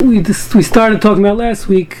we started talking about last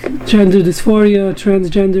week gender dysphoria,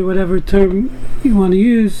 transgender, whatever term you want to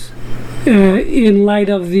use, in light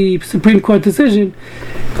of the Supreme Court decision,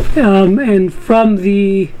 and from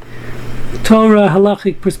the Torah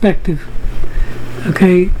halachic perspective.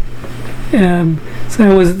 Okay,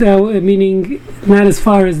 so that meaning not as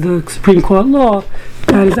far as the Supreme Court law.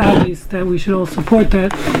 That is obvious that we should all support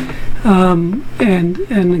that. And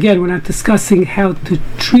again, we're not discussing how to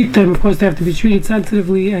treat them. Of course, they have to be treated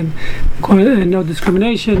sensitively and no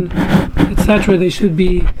discrimination, etc. They should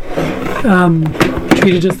be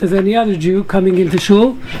treated just as any other Jew coming into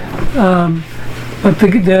shul. But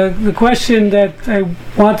the question that I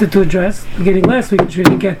wanted to address, beginning last week, which we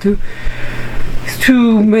didn't get to, is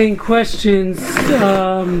two main questions.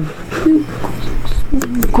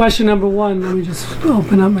 Question number one, let me just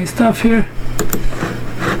open up my stuff here.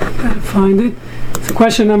 Gotta find it. So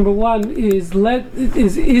question number one is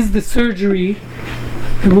the surgery,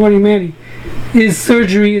 good morning Manny, is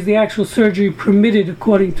the actual surgery permitted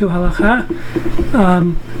according to halakha?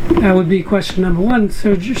 That would be question number one,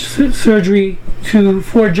 surgery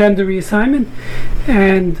for gender reassignment.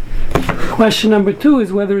 And question number two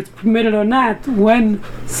is whether it's permitted or not when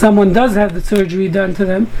someone does have the surgery done to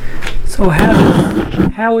them. So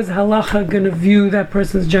how is halakha going to view that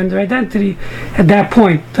person's gender identity at that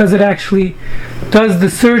point? Does the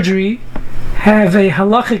surgery have a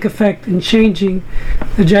halachic effect in changing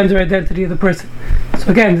the gender identity of the person?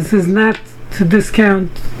 So again, this is not to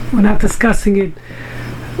discount, we're not discussing it,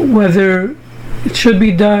 whether it should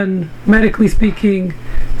be done, medically speaking,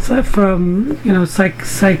 from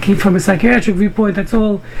from a psychiatric viewpoint. That's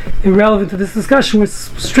all irrelevant to this discussion. We're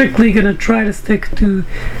strictly going to try to stick to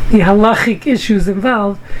the halachic issues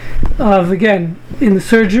involved of, again, in the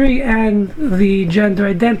surgery and the gender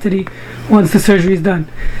identity once the surgery is done.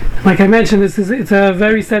 Like I mentioned, it's a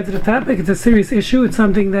very sensitive topic. It's a serious issue. It's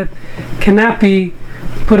something that cannot be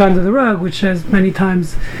put under the rug, which as many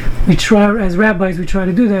times we try, as rabbis, we try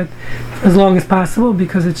to do that for as long as possible,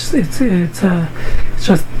 because it's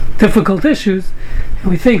just difficult issues, and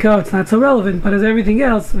we think, it's not so relevant. But as everything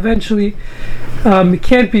else, eventually it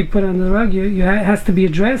can't be put under the rug. It has to be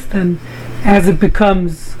addressed, and as it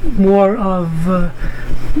becomes more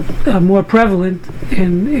prevalent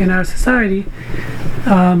in our society,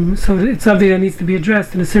 so it's something that needs to be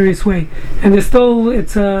addressed in a serious way. And it's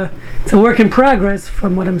a work in progress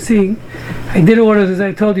from what I'm seeing. I did order, as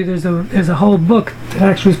I told you, there's a whole book that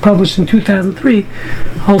actually was published in 2003,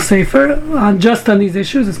 whole sefer on these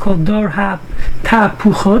issues. It's called Dor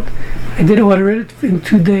HaTapuchot. I did order it for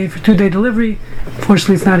 2-day delivery.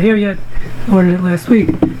 Unfortunately, it's not here yet. I ordered it last week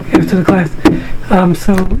after the class.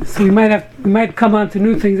 So we might come on to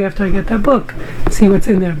new things after I get that book, see what's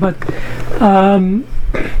in there. But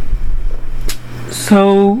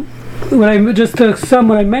so to sum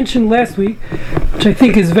what I mentioned last week, which I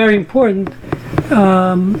think is very important,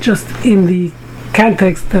 just in the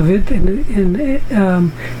context of it, and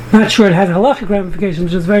not sure it has halachic ramifications,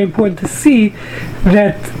 which is very important to see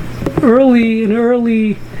that earlier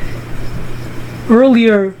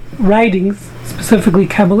writings, specifically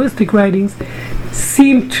Kabbalistic writings,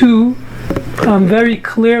 seem to very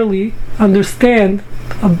clearly understand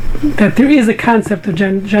that there is a concept of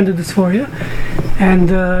gender dysphoria,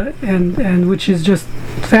 and which is just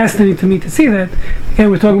fascinating to me to see that.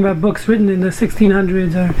 Again, we're talking about books written in the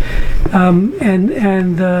 1600s,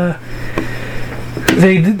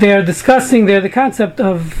 they are discussing there the concept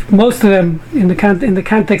of, most of them in the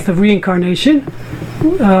context of reincarnation.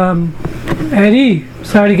 Eddie,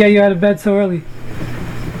 sorry to get you out of bed so early.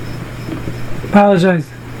 Apologize.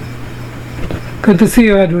 Good to see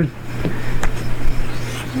you, Edward.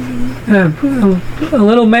 A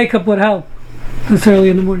little makeup would help this early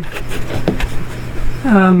in the morning.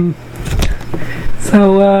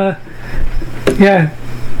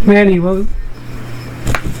 Manny,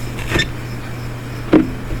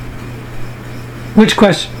 which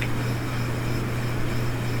question?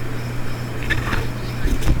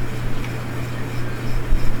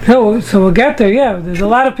 So we'll get there. Yeah, there's a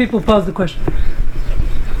lot of people pose the question.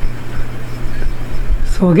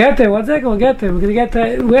 So we'll get there. 1 second, we'll get there. We're going to get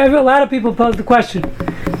there. We have a lot of people pose the question.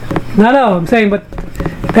 No, I'm saying, but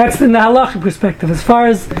that's in the halachic perspective. As far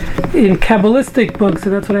as in Kabbalistic books,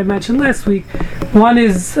 and that's what I mentioned last week, one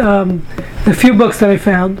is the few books that I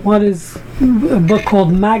found. One is a book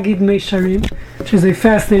called Magid Mesharim, which is a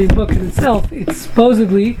fascinating book in itself. It's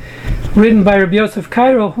supposedly written by Rabbi Yosef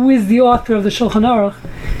Karo, who is the author of the Shulchan Aruch.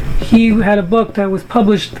 He had a book that was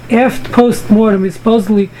published after post-mortem.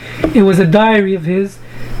 Supposedly it was a diary of his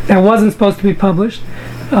that wasn't supposed to be published.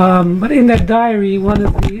 But in that diary,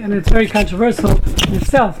 and it's very controversial in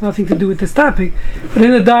itself, nothing to do with this topic, but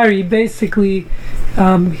in the diary, basically,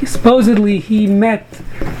 supposedly he met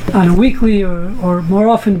on a weekly or more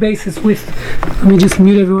often basis with, let me just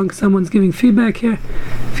mute everyone because someone's giving feedback here.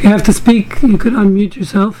 If you have to speak, you could unmute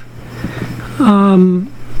yourself. Can't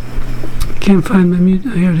find my mute,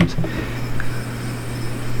 oh, here it is.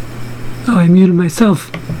 Oh, I muted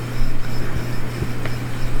myself.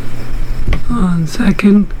 1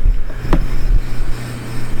 second.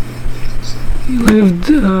 He lived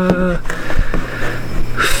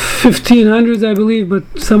 1500s, I believe, but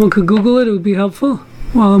someone could Google it. It would be helpful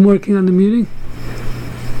while I'm working on the muting.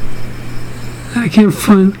 I can't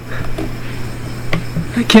find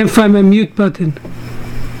my mute button.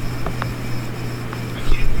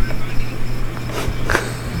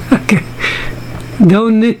 Okay.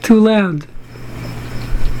 Don't knit too loud.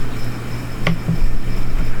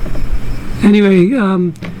 Anyway,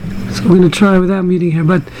 so we're going to try without muting here,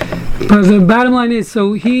 but the bottom line is,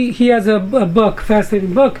 so he has a book,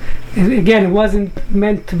 fascinating book. Again, it wasn't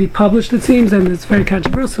meant to be published, it seems, and it's very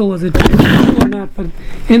controversial, was it or not, but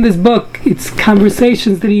in this book, it's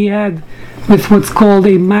conversations that he had with what's called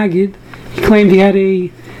a Maggid. He claimed he had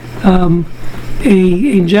a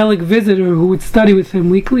angelic visitor who would study with him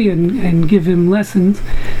weekly and give him lessons.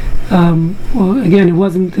 Well, again,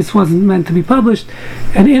 this wasn't meant to be published,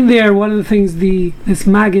 and in there, one of the things this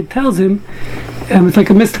Maggid tells him, it's like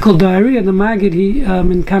a mystical diary, and the Maggid, he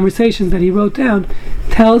in conversations that he wrote down,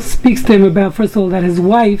 speaks to him about, first of all, that his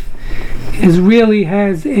wife really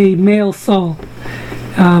has a male soul.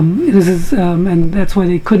 And that's why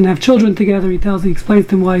they couldn't have children together. He explains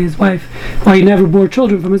to him why he never bore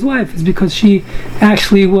children from his wife, is because she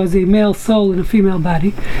actually was a male soul in a female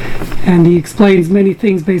body, and he explains many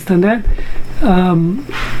things based on that,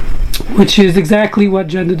 which is exactly what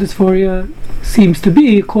gender dysphoria seems to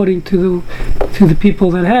be, according to the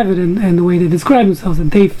people that have it, and the way they describe themselves,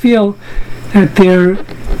 and they feel that they're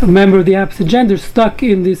a member of the opposite gender stuck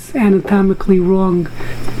in this anatomically wrong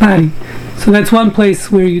body. So that's one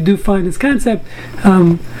place where you do find this concept.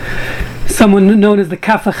 Someone known as the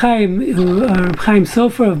Kaf HaChaim, Chaim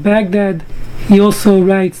Sofer of Baghdad, he also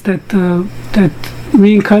writes that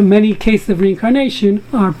many cases of reincarnation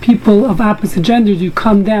are people of opposite genders. You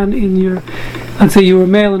come down let's say you were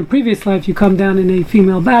male in a previous life, you come down in a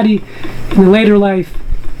female body in a later life,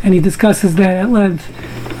 and he discusses that at length.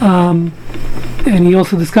 And he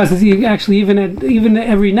also discusses, even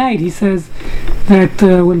every night, he says that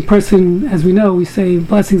when a person, as we know, we say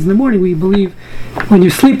blessings in the morning, we believe when you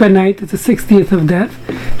sleep at night, it's a 60th of death,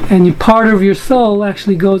 and part of your soul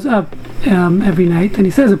actually goes up every night. And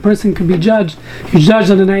he says a person can be judged, you're judged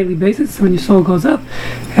on a nightly basis when your soul goes up,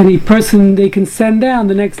 and they can send down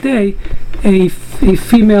the next day a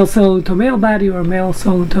female soul into a male body, or a male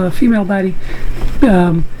soul into a female body.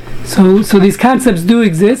 So these concepts do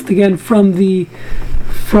exist, again, from the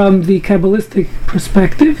Kabbalistic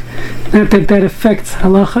perspective. Not that affects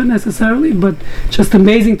halacha necessarily, but just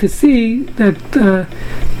amazing to see that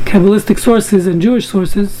Kabbalistic sources and Jewish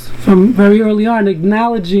sources from very early on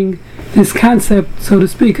acknowledging this concept, so to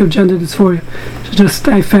speak, of gender dysphoria.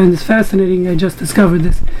 I found this fascinating. I just discovered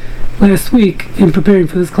this last week in preparing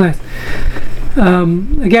for this class.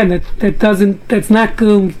 Again, that's not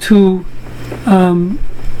going to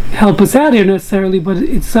help us out here necessarily, but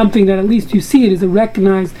it's something that at least you see it as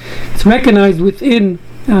it's recognized within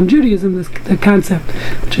Judaism, the concept,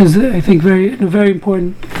 which is, I think, a very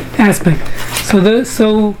important aspect.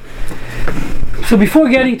 So before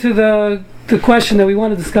getting to the question that we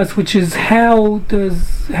want to discuss, which is how would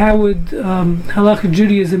Halakhic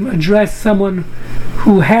Judaism address someone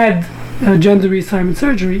who had gender reassignment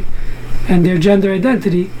surgery and their gender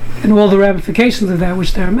identity and all the ramifications of that,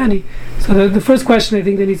 which there are many. So the first question I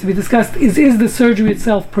think that needs to be discussed is the surgery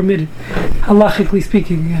itself permitted, halachically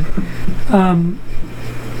speaking, again.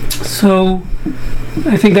 So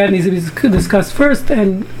I think that needs to be discussed first,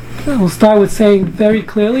 and we'll start with saying very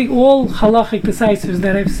clearly all halachic decisors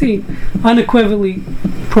that I've seen unequivocally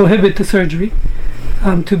prohibit the surgery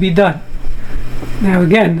to be done. Now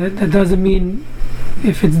again, that doesn't mean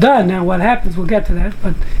if it's done, now what happens, we'll get to that,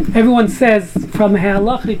 but everyone says from a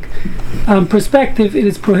halachic perspective it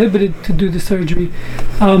is prohibited to do the surgery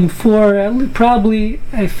for probably,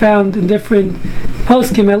 I found in different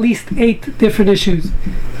poskim, at least 8 different issues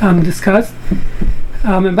discussed.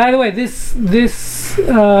 And by the way, this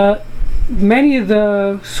many of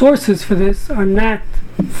the sources for this are not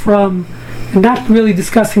really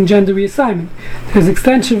discussing gender reassignment. There's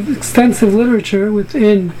extensive literature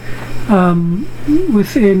within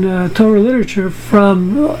Torah literature,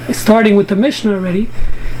 from starting with the Mishnah already,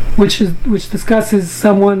 which discusses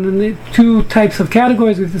someone in the two types of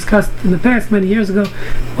categories we've discussed in the past many years ago.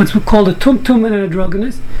 What's called a tumtum and an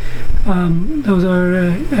androgynous. Those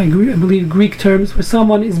are, I believe, Greek terms, where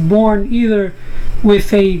someone is born either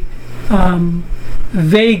with a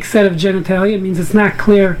vague set of genitalia. It means it's not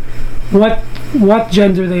clear what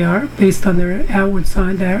gender they are based on their outward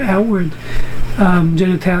sign, their outward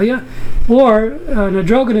genitalia, or an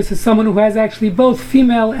androgynous is someone who has actually both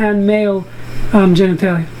female and male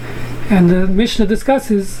genitalia. And the Mishnah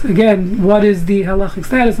discusses again what is the halachic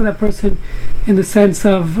status of that person, in the sense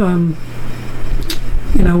of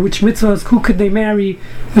which mitzvahs, who could they marry,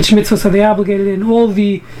 which mitzvahs are they obligated in, all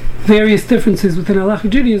the various differences within halachic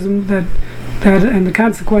Judaism that and the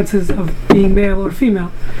consequences of being male or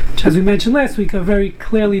female, which, as we mentioned last week, are very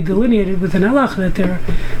clearly delineated within halacha, that there are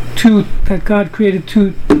that God created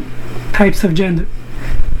two types of gender.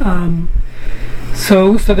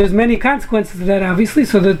 So there's many consequences to that, obviously.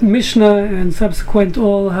 So the Mishnah and subsequent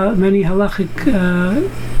many halachic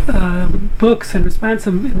books and responsa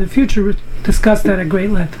in the future discuss that at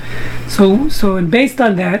great length. So and based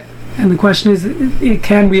on that, and the question is,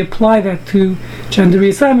 can we apply that to gender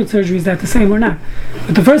reassignment surgery? Is that the same or not?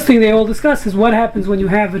 But the first thing they all discuss is what happens when you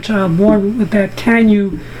have a child born with that. Can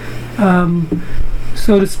you,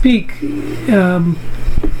 so to speak,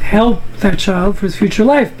 help that child for his future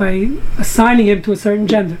life by assigning him to a certain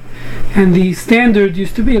gender? And the standard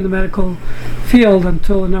used to be in the medical field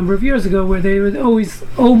until a number of years ago, where they would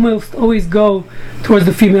almost always go towards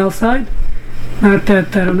the female side. Not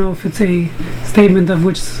that, I don't know if it's a statement of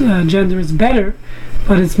which gender is better,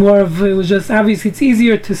 but it's more of, it was just, obviously it's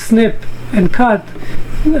easier to snip and cut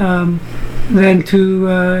than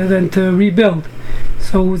to rebuild.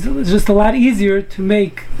 So it was just a lot easier to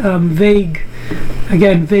make vague,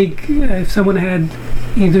 if someone had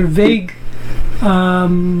either vague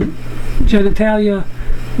genitalia,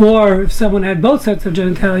 or if someone had both sets of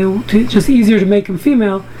genitalia, just easier to make him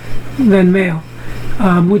female than male.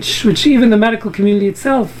 Which even the medical community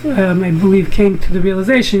itself, I believe, came to the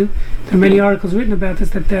realization. There are many articles written about this,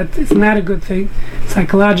 that is not a good thing,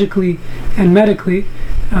 psychologically and medically.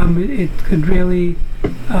 It could really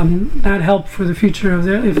not help for the future of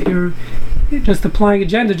if you're just applying a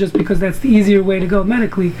gender just because that's the easier way to go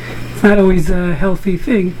medically. It's not always a healthy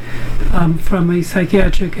thing from a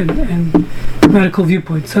psychiatric and medical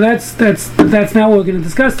viewpoint. So that's not what we're going to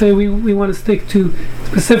discuss today. We want to stick to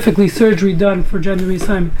specifically surgery done for gender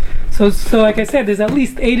reassignment. So like I said, there's at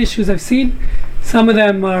least 8 issues I've seen. Some of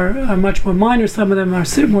them are much more minor. Some of them are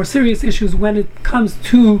more serious issues when it comes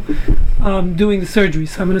to doing the surgery.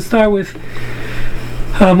 So I'm going to start with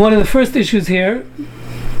one of the first issues here,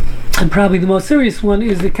 and probably the most serious one,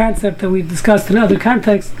 is the concept that we've discussed in other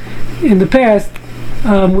contexts in the past,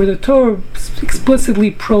 where the Torah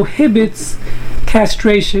explicitly prohibits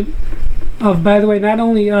castration of, by the way, not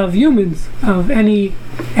only of humans, of any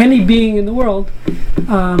being in the world.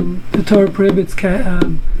 The Torah prohibits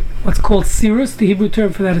what's called sirus. The Hebrew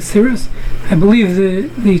term for that is sirus. I believe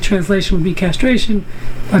the translation would be castration,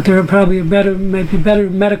 but there are probably better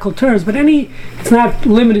medical terms. But it's not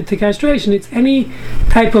limited to castration. It's any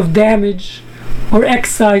type of damage or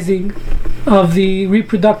excising of the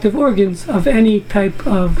reproductive organs of any type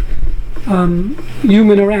of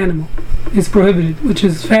human or animal is prohibited, which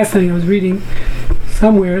is fascinating. I was reading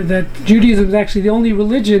somewhere that Judaism is actually the only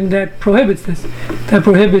religion that prohibits this, that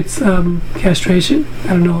prohibits castration.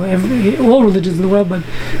 I don't know all religions in the world, but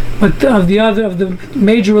of the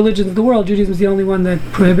major religions of the world, Judaism is the only one that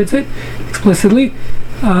prohibits it explicitly,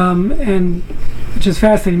 and which is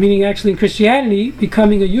fascinating. Meaning, actually, in Christianity,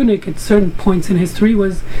 becoming a eunuch at certain points in history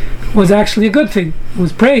was actually a good thing. It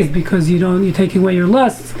was praised because you're taking away your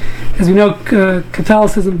lusts. As we know,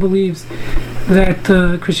 Catholicism believes that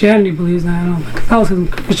Christianity believes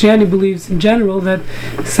in general that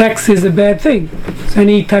sex is a bad thing. So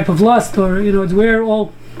any type of lust, or we're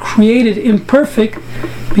all created imperfect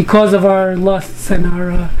because of our lusts and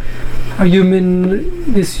our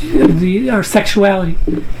our sexuality.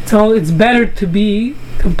 So it's better to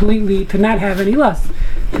not have any lust,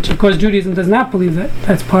 which of course Judaism does not believe that.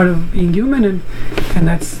 That's part of being human, and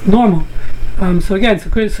that's normal. So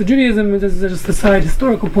Judaism, this is just a side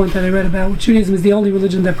historical point that I read about. Judaism is the only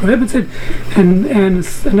religion that prohibits it, and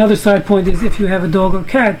another side point is, if you have a dog or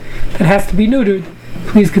cat that has to be neutered,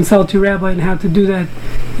 please consult your rabbi on how to do that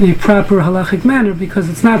in a proper halachic manner, because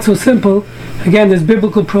it's not so simple. Again, there's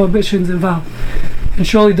biblical prohibitions involved, and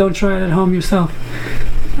surely don't try it at home yourself.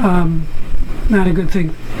 Not a good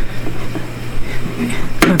thing.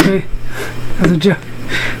 Okay, that's a joke.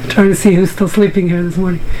 I'm trying to see who's still sleeping here this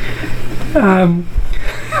morning.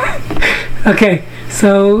 Okay,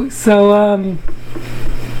 so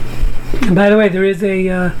And by the way, there is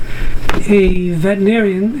a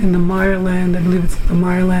veterinarian in the Meyerland, I believe it's the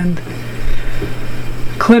Meyerland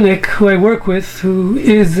clinic, who I work with, who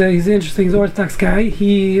is he's interesting, he's an Orthodox guy.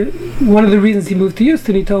 One of the reasons he moved to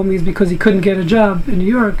Houston, he told me, is because he couldn't get a job in New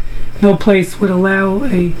York. No place would allow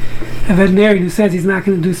a veterinarian who says he's not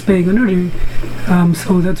going to do spaying or neutering.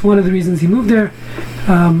 So that's one of the reasons he moved there.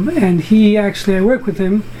 And he actually, I work with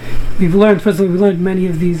him. We've learned many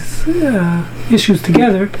of these issues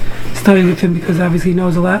together, studying with him, because obviously he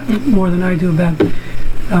knows a lot more than I do about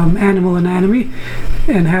animal anatomy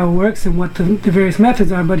and how it works and what the various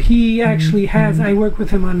methods are. But he actually I work with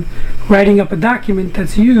him on writing up a document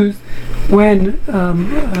that's used when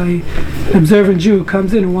an observant Jew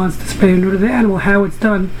comes in and wants to spay or neuter the animal, how it's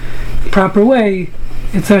done the proper way,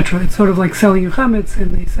 etc. It's sort of like selling your chametz,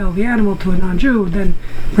 and they sell the animal to a non-Jew, then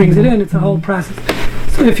brings it in. It's a whole process.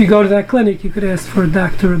 So if you go to that clinic, you could ask for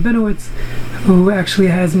Dr. Rabinowitz, who actually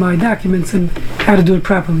has my documents and how to do it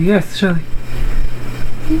properly. Yes, Shelley?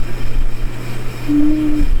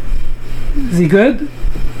 Is he good?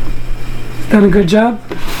 He's done a good job?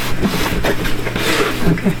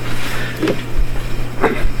 Okay.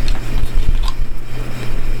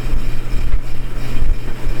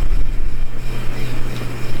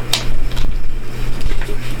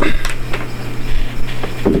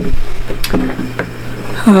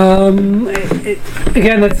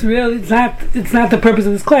 Again, it's not the purpose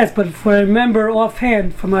of this class, but if I remember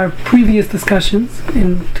offhand from our previous discussions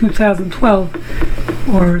in 2012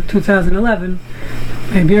 or 2011,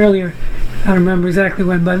 maybe earlier, I don't remember exactly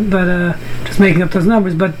when, but just making up those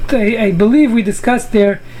numbers, but I believe we discussed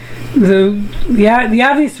there the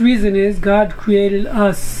obvious reason is God created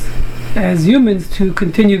us as humans to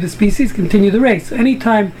continue the species, continue the race. So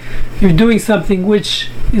anytime you're doing something which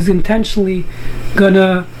is intentionally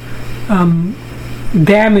gonna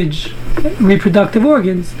damage reproductive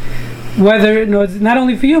organs, whether it's not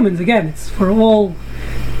only for humans, again, it's for all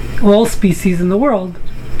species in the world,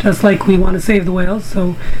 just like we want to save the whales,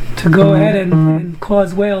 so to go ahead and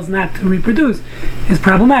cause whales not to reproduce is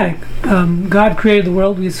problematic. God created the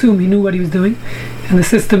world, we assume he knew what he was doing, and the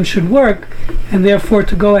system should work, and therefore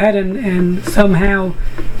to go ahead and somehow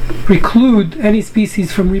preclude any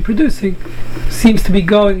species from reproducing seems to be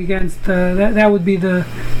going against that would be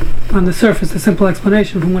on the surface a simple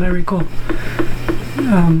explanation from what I recall.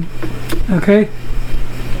 Okay.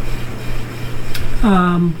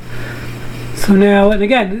 So now, and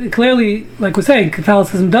again, clearly, like we're saying,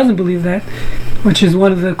 Catholicism doesn't believe that, which is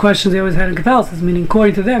one of the questions they always had in Catholicism. Meaning,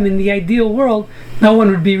 according to them, in the ideal world, no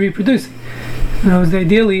one would be reproducing.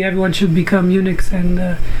 Ideally, everyone should become eunuchs and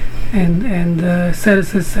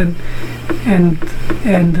asceticists and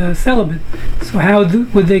celibate. So how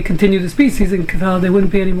would they continue the species in Catholicism? There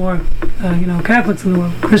wouldn't be any more, Catholics in the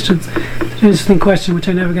world, Christians. It's an interesting question, which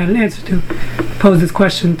I never got an answer to. I posed this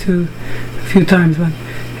question a few times, but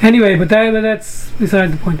anyway. But that's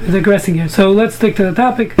besides the point. We're digressing here. So let's stick to the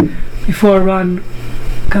topic before Ron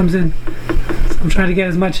comes in. So I'm trying to get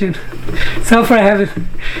as much in. So far, I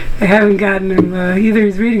haven't gotten him. Either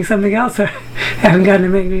he's reading something else, or I haven't gotten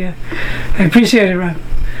him angry yet. I appreciate it, Ron.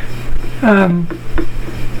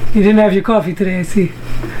 You didn't have your coffee today, I see.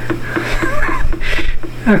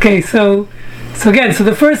 Okay, so again,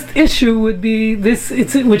 the first issue would be this,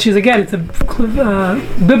 which is again, it's a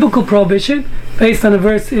biblical prohibition based on a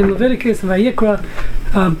verse in Leviticus, Vayikra,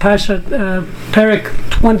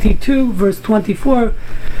 Perek 22, verse 24,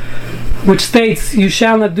 which states, "You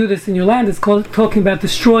shall not do this in your land." It's talking about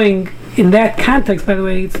destroying. In that context, by the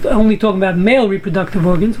way, it's only talking about male reproductive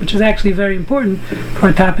organs, which is actually very important for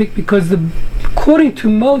our topic, because according to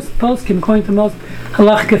most poskim, according to most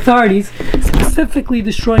halachic authorities, specifically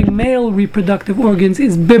destroying male reproductive organs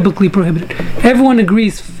is biblically prohibited. Everyone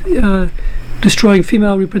agrees destroying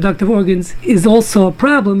female reproductive organs is also a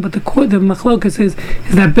problem, but the machlokas is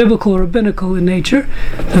that biblical or rabbinical in nature.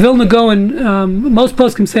 The Vilna Gaon, most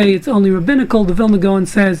poskim say it's only rabbinical. The Vilna Gaon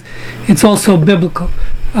says it's also biblical.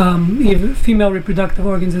 Even female reproductive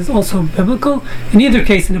organs is also biblical. In either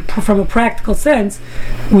case, from a practical sense,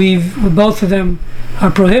 both of them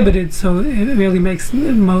are prohibited, so it really makes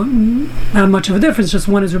not much of a difference. Just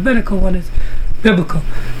one is rabbinical, one is biblical.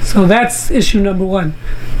 So that's issue number one.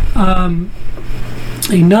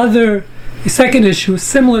 A second issue, a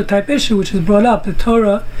similar type issue, which is brought up, the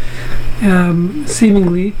Torah,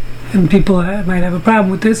 seemingly, and people might have a problem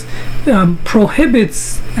with this,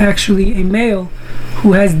 prohibits actually a male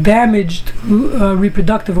who has damaged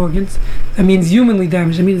reproductive organs. That means humanly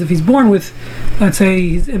damaged. That means if he's born with, let's say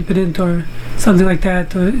he's impotent or something like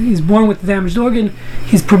that, or he's born with a damaged organ,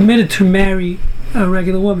 he's permitted to marry a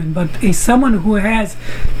regular woman. But someone who has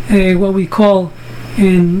what we call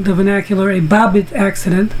in the vernacular, a Babbitt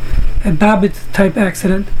accident, a Babbitt type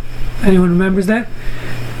accident. Anyone remembers that?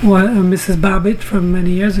 Mrs. Babbitt from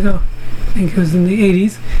many years ago. I think it was in the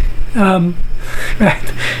 80s.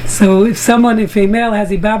 Right. So if a male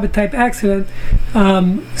has a Babbitt type accident,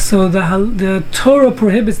 so the Torah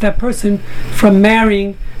prohibits that person from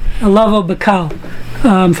marrying a lava bakal,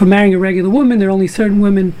 from marrying a regular woman. There are only certain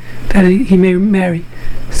women that he may marry.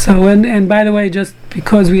 So and by the way, just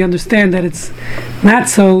because we understand that it's not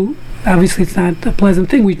so, obviously it's not a pleasant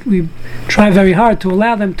thing, we try very hard to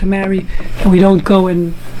allow them to marry, and we don't go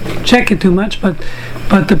and check it too much, but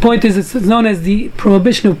the point is it's known as the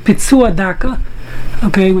prohibition of pitzua daka,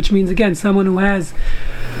 okay, which means again someone who has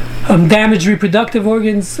damaged reproductive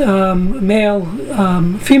organs, male,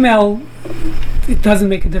 female, it doesn't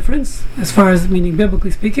make a difference as far as meaning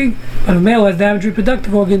biblically speaking, but a male has damaged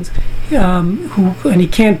reproductive organs and he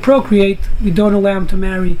can't procreate, we don't allow him to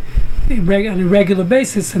marry on a regular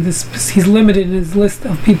basis, and he's limited in his list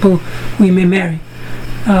of people we may marry.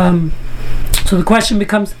 So the question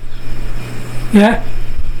becomes, yeah?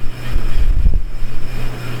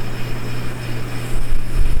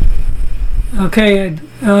 Okay,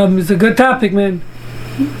 it's a good topic, man.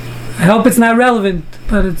 I hope it's not relevant,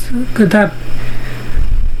 but it's a good topic.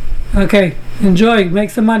 Okay, enjoy, make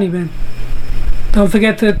some money, man. Don't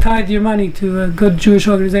forget to tithe your money to a good Jewish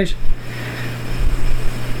organization.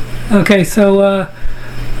 Okay, so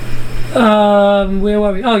where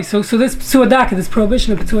were we? Oh, so this psuadaka, this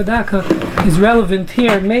prohibition of psuadaka, is relevant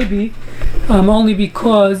here, maybe only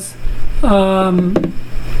because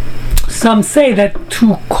some say that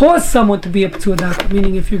to cause someone to be a psuadaka,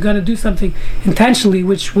 meaning if you're going to do something intentionally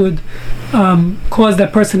which would cause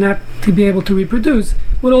that person not to be able to reproduce,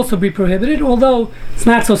 would also be prohibited, although it's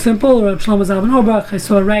not so simple. Rabbi Shlomo Zalman Auerbach, I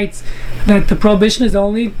saw, writes that the prohibition is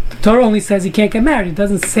only, the Torah only says he can't get married. It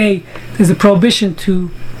doesn't say there's a prohibition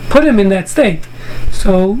to put him in that state.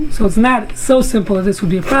 So it's not so simple that this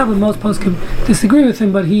would be a problem. Most poskim disagree with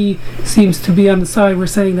him, but he seems to be on the side we're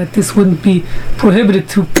saying that this wouldn't be prohibited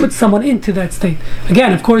to put someone into that state.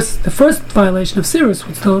 Again, of course, the first violation of Sirus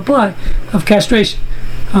would still apply, of castration.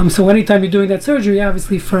 So anytime you're doing that surgery,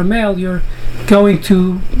 obviously for a male, you're going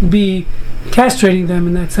to be castrating them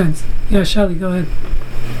in that sense. Yeah, Shelly, go ahead.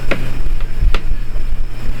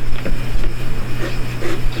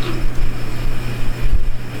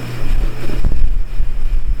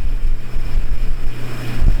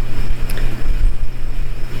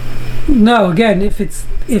 No, again, if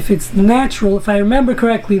it's natural, if I remember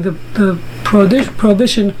correctly, the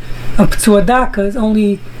prohibition of psuadaka is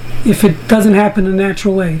only if it doesn't happen in a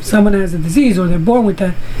natural way. If someone has a disease or they're born with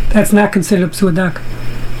that, that's not considered a psuadaka.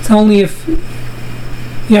 It's only if,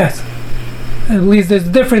 yes, at least there's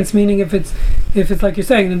a difference, meaning if it's like you're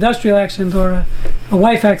saying, an industrial accident or a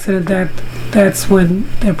wife accident, that's when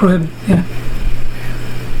they're prohibited. Yeah.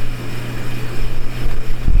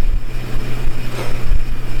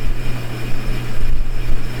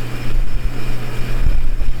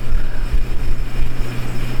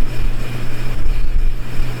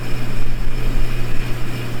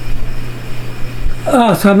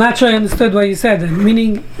 Oh, so I'm not sure I understood what you said then.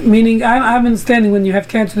 Meaning, I'm understanding when you have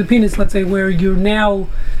cancer of the penis, let's say, where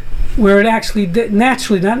it actually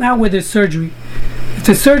naturally, not where there's surgery. If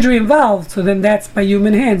there's surgery involved, so then that's by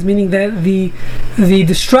human hands, meaning that the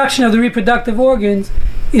destruction of the reproductive organs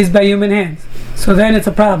is by human hands. So then it's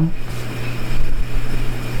a problem.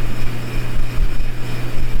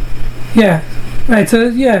 Yeah. Right, so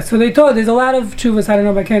they thought there's a lot of chuvas, I don't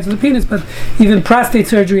know about cancer of the penis, but even prostate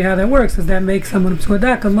surgery, how that works, is that makes someone a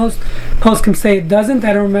psuadaka. Most poskim say it doesn't.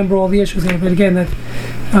 I don't remember all the issues here, but again, that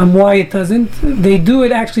why it doesn't. They do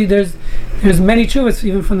it actually. There's many chuvas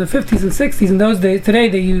even from the 50s and 60s. In those days, today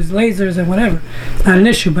they use lasers and whatever. It's not an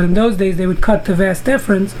issue, but in those days they would cut the vas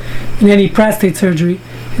deferens in any prostate surgery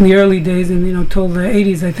in the early days, and till the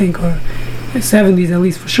 80s I think, or 70s at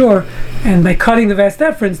least for sure. And by cutting the vas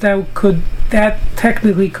deferens, that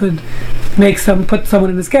technically could put someone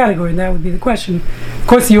in this category, and that would be the question. Of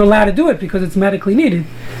course, you're allowed to do it because it's medically needed.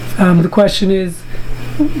 The question is,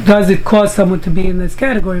 does it cause someone to be in this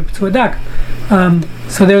category of psuadaka?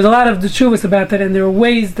 So there's a lot of teshuvos about that, and there are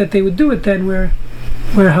ways that they would do it then where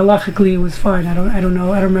halachically it was fine. I don't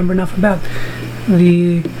know. I don't remember enough about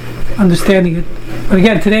the understanding it. But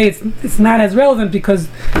again, today it's not as relevant because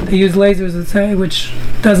they use lasers, which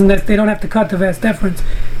they don't have to cut the vas deferens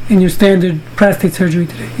in your standard prostate surgery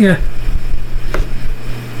today.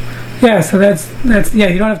 Yeah, so that's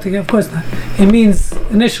you don't have to, of course not. It means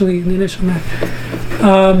initially, in the initial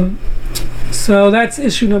matter. So that's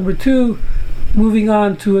issue number 2. Moving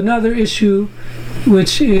on to another issue,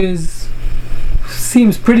 which is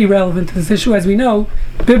seems pretty relevant to this issue. As we know,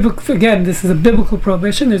 again, this is a biblical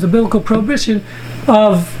prohibition. There's a biblical prohibition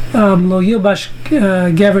of lo yilbash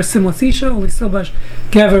gever simlas isha, only silbash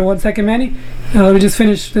gever. 1 second, Manny. Let me just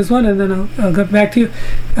finish this one, and then I'll get back to you.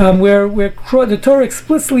 Where the Torah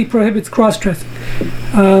explicitly prohibits cross-dressing,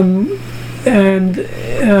 and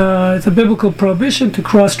it's a biblical prohibition to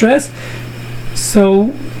cross-dress.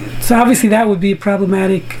 So obviously that would be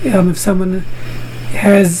problematic if someone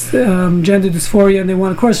has gender dysphoria and they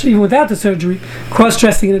want to cross, even without the surgery.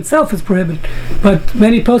 Cross-dressing in itself is prohibited, but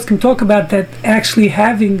many posts can talk about that actually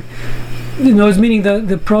having, is meaning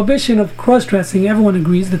the prohibition of cross-dressing. Everyone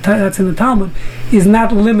agrees that that's in the Talmud, is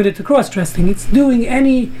not limited to cross-dressing. It's doing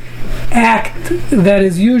any act that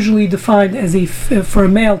is usually defined as for a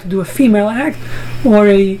male to do a female act, or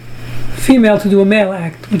a female to do a male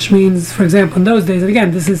act, which means, for example, in those days, and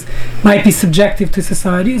again, this might be subjective to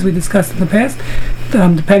society, as we discussed in the past,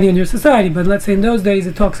 depending on your society, but let's say in those days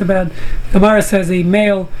it talks about, Gemara says a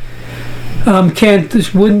male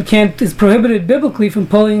is prohibited biblically from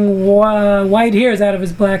pulling white hairs out of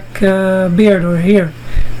his black beard or hair,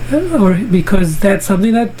 or because that's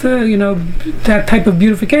something that that type of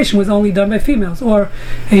beautification was only done by females, or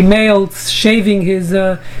a male shaving his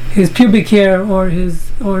pubic hair or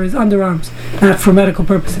his underarms, not for medical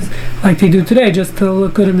purposes like they do today, just to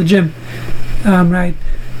look good in the gym, right?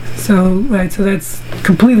 So that's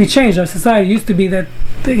completely changed. Our society used to be that,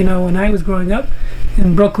 when I was growing up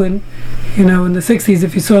in Brooklyn, in the 60s,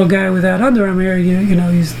 if you saw a guy without underarm hair,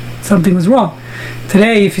 something was wrong.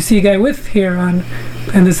 Today, if you see a guy with hair on,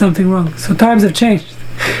 and there's something wrong. So times have changed.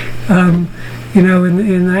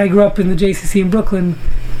 I grew up in the JCC in Brooklyn,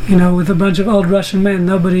 with a bunch of old Russian men.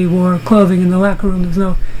 Nobody wore clothing in the locker room. There was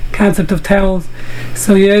no concept of towels.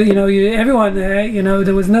 So everyone,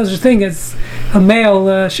 there was no such thing as a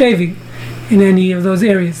male shaving in any of those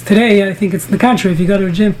areas. Today, I think it's the contrary. If you go to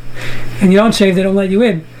a gym and you don't shave, they don't let you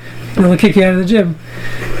in. They'll kick you out of the gym,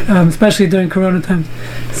 especially during Corona times.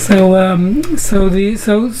 So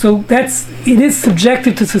it is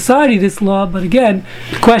subjective to society, this law. But again,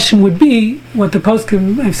 the question would be, what the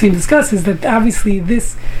poskim I've seen discuss is that obviously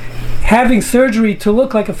this having surgery to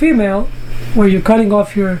look like a female, where you're cutting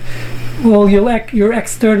off your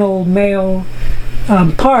external male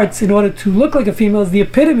parts in order to look like a female, is the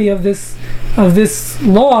epitome of this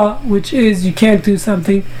law, which is you can't do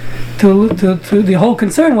something to the whole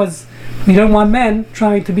concern was we don't want men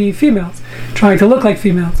trying to be females, trying to look like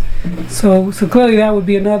females. So clearly that would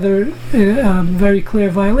be another very clear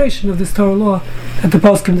violation of this Torah law that the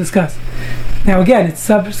post can discuss. Now again, it's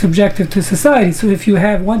subjective to society. So if you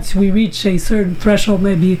have, once we reach a certain threshold,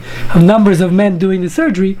 maybe of numbers of men doing the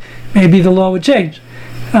surgery, maybe the law would change.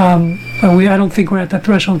 But I don't think we're at that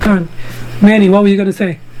threshold currently. Manny, what were you going to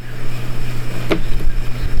say?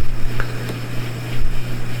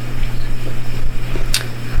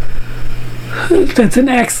 That's an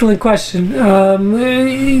excellent question.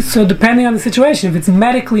 So depending on the situation, if it's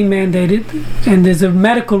medically mandated and there's a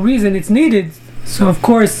medical reason it's needed, so of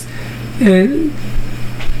course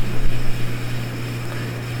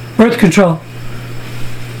birth control.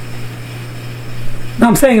 No,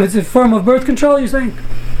 I'm saying if it's a form of birth control, you're saying?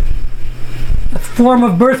 A form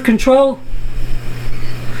of birth control?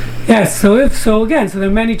 Yes, there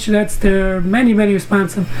are many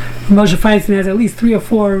responses. Moshe Feinstein has at least 3 or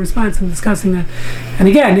 4 responses discussing that. And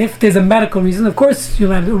again, if there's a medical reason, of course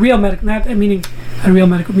you'll have a medical meaning a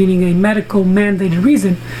medical mandated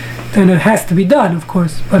reason, then it has to be done, of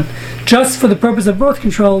course. But just for the purpose of birth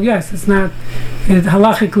control, yes, it's not.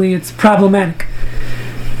 Halachically, it's problematic.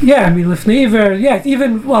 Yeah, lifnei iver. Yeah,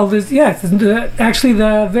 even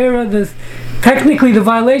technically the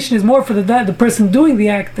violation is more for the person doing the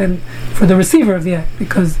act than for the receiver of the act,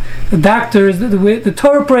 because the doctors, the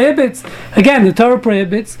Torah prohibits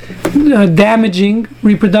damaging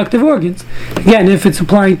reproductive organs. Again, if it's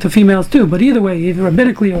applying to females too, but either way, either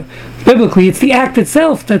rabbinically or biblically, it's the act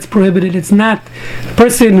itself that's prohibited. It's not the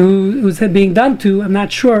person who's being done to. I'm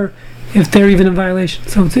not sure if they're even in violation.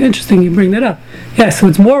 So it's interesting you bring that up. So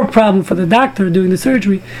it's more a problem for the doctor doing the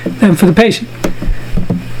surgery than for the patient.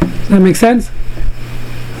 Does that make sense?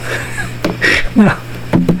 No.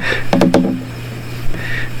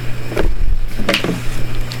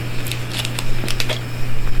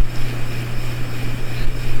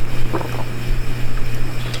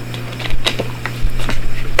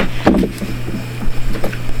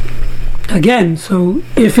 Again, so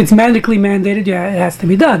if it's medically mandated, it has to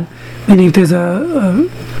be done. Meaning if there's a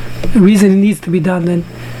reason it needs to be done, then,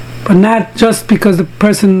 but not just because the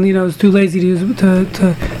person is too lazy to use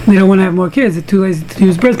they don't want to have more kids, they're too lazy to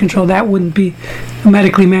use birth control. That wouldn't be a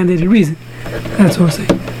medically mandated reason. That's what we're saying.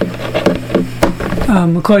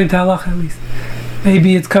 according to halacha at least.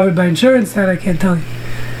 Maybe it's covered by insurance, that I can't tell you.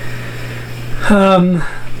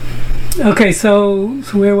 Okay, so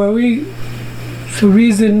where were we? So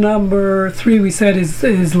reason number 3 we said is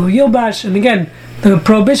lo yilbash, and again, the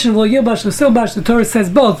prohibition of lo yilbash, lo silbash, the Torah says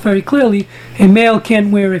both very clearly. A male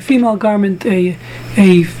can't wear a female garment, a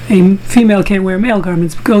female can't wear male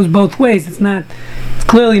garments. It goes both ways. It's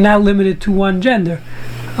clearly not limited to one gender.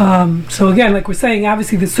 So again, like we're saying,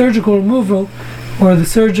 obviously the surgical removal or the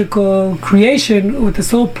surgical creation with the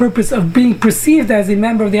sole purpose of being perceived as a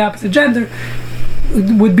member of the opposite gender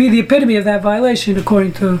would be the epitome of that violation,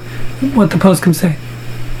 according to what the poskim say.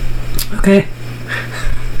 Okay?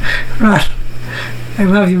 Right. I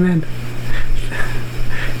love you, man.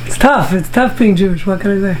 It's tough being Jewish, what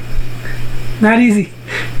can I say? Not easy.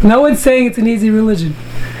 No one's saying it's an easy religion.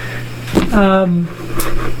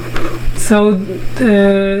 So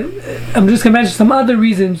I'm just going to mention some other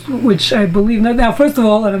reasons which I believe. Now, first of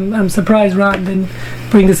all, and I'm surprised Ron didn't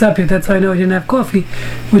bring this up yet, that's how I know I didn't have coffee,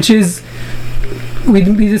 which is, we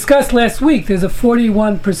discussed last week, there's a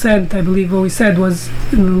 41%, I believe what we said was,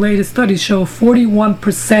 in the latest studies show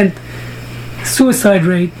 41% suicide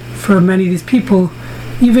rate for many of these people,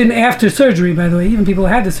 even after surgery, by the way, even people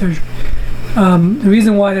who had the surgery. The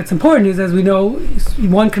reason why that's important is, as we know,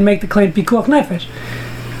 one can make the claim pikuach nefesh.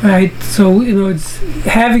 Right, so it's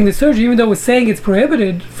having the surgery, even though we're saying it's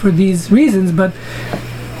prohibited for these reasons, but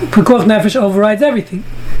pikuach nefesh overrides everything.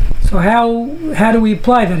 So how do we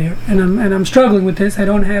apply that here? And I'm struggling with this. I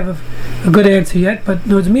don't have a good answer yet. But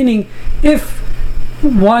it's meaning, if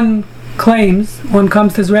one comes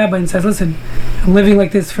to his rabbi and says, "Listen, I'm living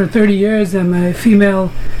like this for 30 years. I'm a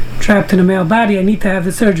female trapped in a male body. I need to have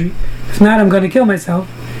the surgery. If not, I'm going to kill myself."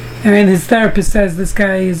 And his therapist says this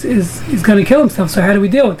guy is going to kill himself, so how do we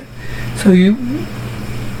deal with it? So you,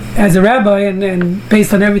 as a rabbi, and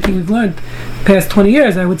based on everything we've learned the past 20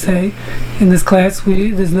 years, I would say, in this class,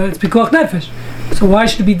 it's pikuach nefesh. So why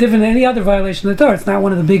should it be different than any other violation of the Torah? It's not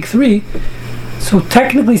one of the big 3. So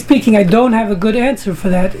technically speaking, I don't have a good answer for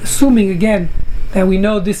that, assuming, again, that we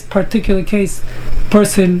know this particular case,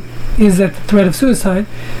 person is at the threat of suicide.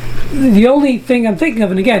 The only thing I'm thinking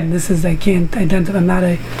of, and again, I can't identify, I'm not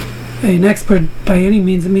an expert by any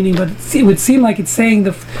means of meaning, but it would seem like it's saying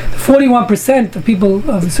the 41% of people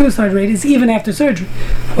of the suicide rate is even after surgery.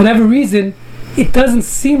 For whatever reason, it doesn't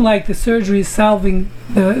seem like the surgery is solving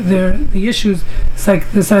the issues,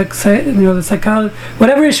 the psychology,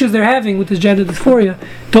 whatever issues they're having with this gender dysphoria,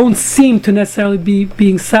 don't seem to necessarily be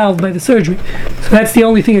being solved by the surgery. So that's the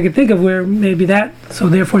only thing I can think of where maybe that. So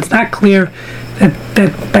therefore, it's not clear that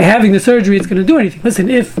by having the surgery it's going to do anything. Listen,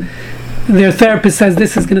 if their therapist says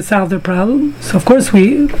this is going to solve their problem, so of course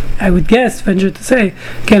I would venture to say,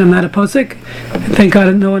 again, I'm not a posek, and thank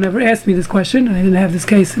God no one ever asked me this question, I didn't have this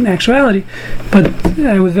case in actuality, but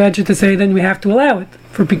I would venture to say then we have to allow it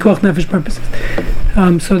for pikuach nefesh purposes.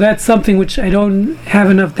 So that's something which I don't have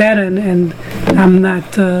enough data, and I'm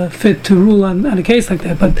not fit to rule on a case like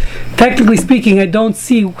that, but technically speaking, I don't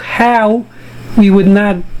see how we would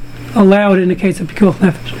not allow it in the case of pikuach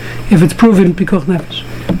nefesh, if it's proven pikuach nefesh,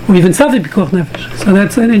 or even something pikuach nefesh. So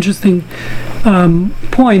that's an interesting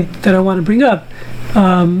point that I want to bring up.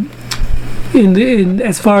 In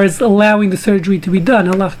as far as allowing the surgery to be done,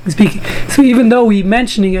 Allah speaking. So even though we're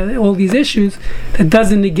mentioning all these issues, that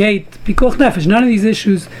doesn't negate pikuach nefesh. None of these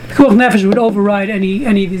issues, pikuach nefesh would override any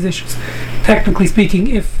of these issues, technically speaking,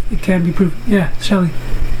 if it can be proven. Yeah, Shelley.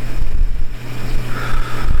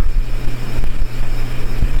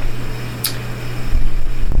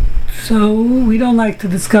 So we don't like to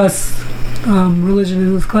discuss religion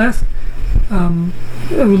in this class,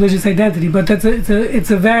 religious identity, but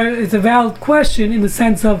it's a valid question in the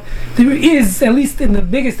sense of there is, at least in the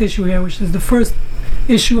biggest issue here, which is the first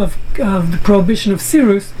issue of the prohibition of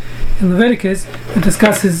sirus in Leviticus, that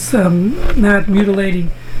discusses not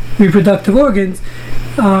mutilating reproductive organs.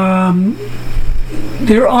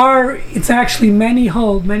 It's actually many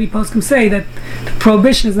poskim say that the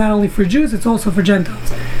prohibition is not only for Jews, it's also for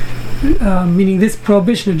Gentiles. Meaning this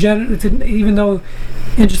prohibition of gender, even though,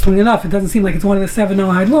 interestingly enough, it doesn't seem like it's one of the 7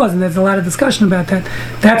 Noahide laws, and there's a lot of discussion about that.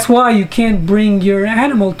 That's why you can't bring your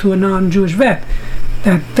animal to a non-Jewish vet.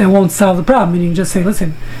 That won't solve the problem. Meaning, just say,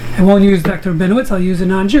 listen, I won't use Dr. Benowitz, I'll use a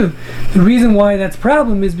non-Jew. The reason why that's a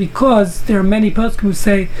problem is because there are many poskim who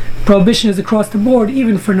say prohibition is across the board,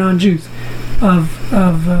 even for non-Jews, of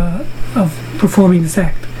performing this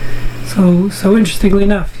act. So interestingly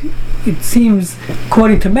enough, it seems,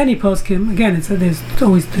 according to many poskim, again, there's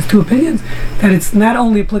 2 opinions, that it's not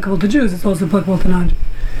only applicable to Jews, it's also applicable to non-Jews.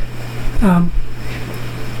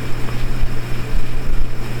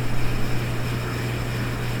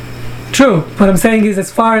 True, what I'm saying is,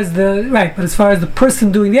 as far as the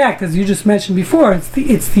person doing the act, as you just mentioned before, it's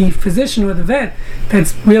the physician or the vet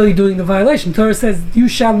that's really doing the violation. Torah says, "You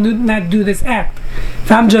shall not do this act."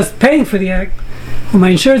 If I'm just paying for the act, or my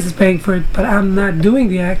insurance is paying for it, but I'm not doing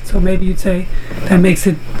the act, so maybe you'd say that makes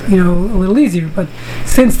it, a little easier. But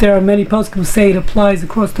since there are many poskim who say it applies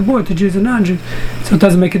across the board to Jews and non-Jews, so it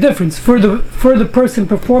doesn't make a difference for the person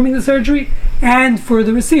performing the surgery and for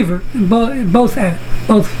the receiver, in both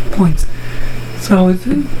points. So it's,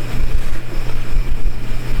 no,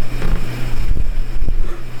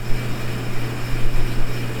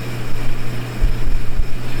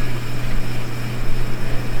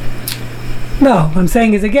 what I'm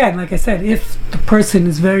saying is, again, like I said, if the person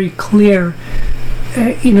is very clear,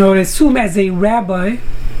 assume as a rabbi,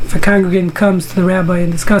 if a congregant comes to the rabbi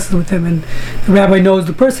and discusses with him, and the rabbi knows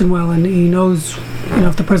the person well, and he knows,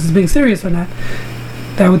 if the person is being serious or not,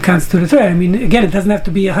 that would constitute a threat. I mean, again, it doesn't have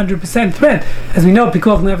to be 100% threat. As we know,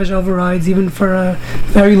 Pikuach Nefesh overrides even for a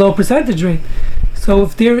very low percentage rate. So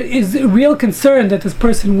if there is a real concern that this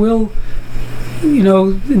person will,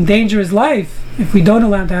 endanger his life, if we don't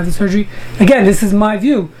allow him to have the surgery, again, this is my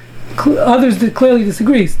view. Others clearly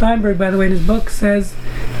disagree. Steinberg, by the way, in his book says,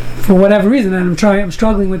 for whatever reason, and I'm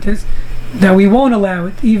struggling with this, that we won't allow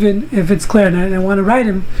it, even if it's clear. And I want to write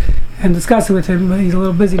him and discuss it with him. He's a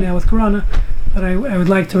little busy now with Corona, but I would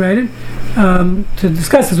like to write him to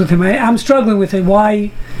discuss this with him. I'm struggling with it.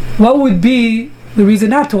 What would be the reason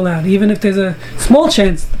not to allow it? Even if there's a small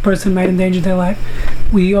chance the person might endanger their life,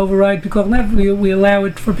 we override Pikuach Nefesh, we allow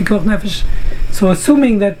it for Pikuach Nefesh. So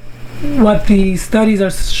assuming that what the studies are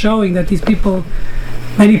showing, that these people,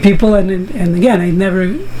 many people, and again, I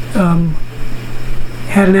never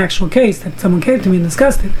had an actual case that someone came to me and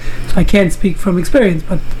discussed it, so I can't speak from experience,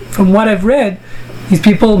 but from what I've read, these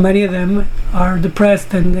people, many of them are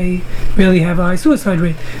depressed and they really have a high suicide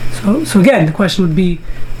rate. So again, the question would be,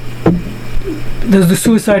 does the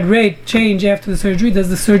suicide rate change after the surgery? Does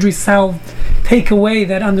the surgery take away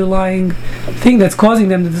that underlying thing that's causing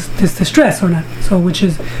them this distress or not? So,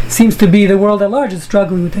 seems to be the world at large is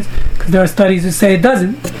struggling with this, because there are studies who say it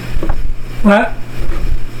doesn't. What?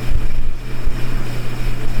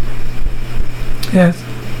 Yes.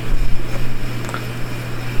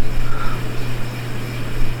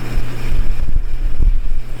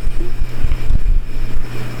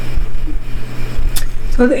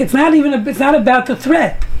 So it's not about the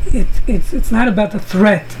threat. It's not about the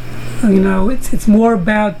threat. It's more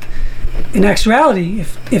about, in actuality,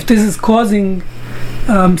 if this is causing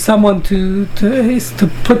someone to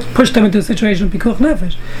push them into a situation of Pikuach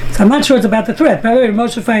Nefesh. So I'm not sure it's about the threat. By the way,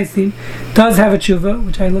 Moshe Feinstein does have a tshuva,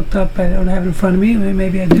 which I looked up. I don't have it in front of me.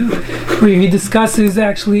 Maybe I do. Where he discusses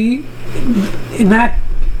actually, in that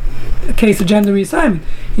case of gender reassignment,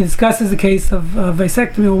 he discusses the case of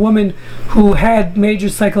vasectomy, a woman who had major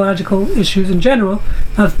psychological issues in general,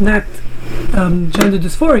 not gender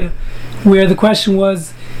dysphoria, where the question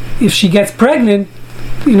was, if she gets pregnant,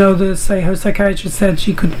 her psychiatrist said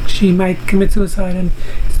she might commit suicide, and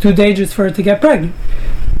it's too dangerous for her to get pregnant.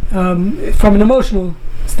 From an emotional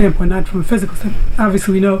standpoint, not from a physical standpoint.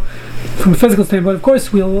 Obviously, we know from a physical standpoint, of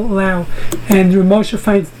course, we'll allow. And Moshe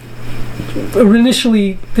finds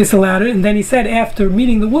initially disallowed it, and then he said after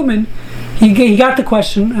meeting the woman, he got the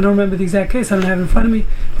question. I don't remember the exact case. I don't have it in front of me,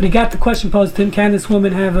 but he got the question posed to him: can this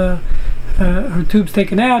woman have her tubes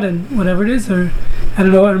taken out and whatever it is, or I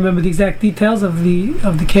don't know. I remember the exact details of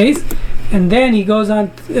the case. And then he goes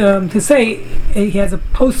on to say, he has a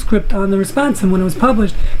postscript on the response, and when it was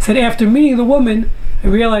published, he said, after meeting the woman, I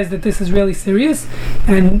realized that this is really serious,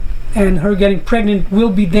 and her getting pregnant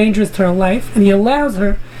will be dangerous to her life, and he allows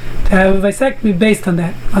her to have a vasectomy based on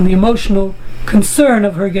that, on the emotional concern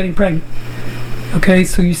of her getting pregnant. Okay,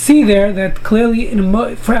 so you see there that clearly,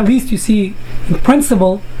 for at least you see in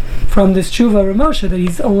principle from this tshuva Ramosha, that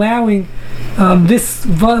he's allowing this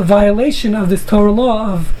violation of this Torah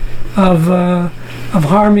law of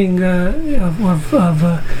harming,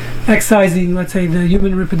 excising, let's say, the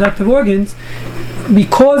human reproductive organs,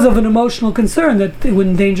 because of an emotional concern that it would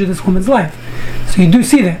endanger this woman's life. So you do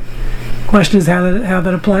see that. Question is how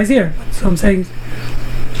that applies here. So I'm saying,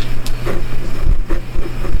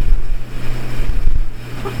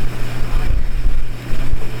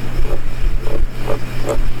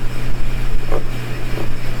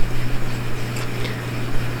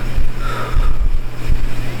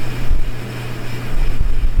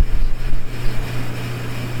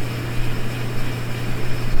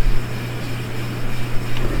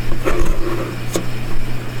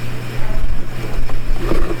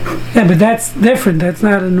 yeah, but that's different. That's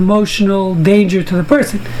not an emotional danger to the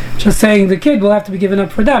person. Just saying the kid will have to be given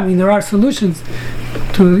up for that. I mean, there are solutions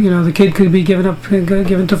the kid could be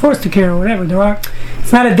given to foster care or whatever.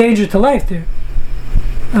 It's not a danger to life there.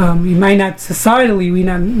 We might not societally, we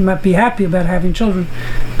not be happy about having children,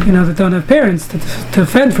 that don't have parents to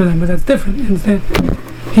fend for them, but that's different. Instead,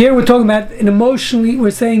 here we're talking about emotionally.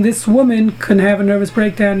 We're saying this woman can have a nervous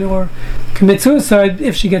breakdown or commit suicide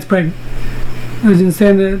if she gets pregnant. You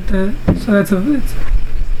understand so that's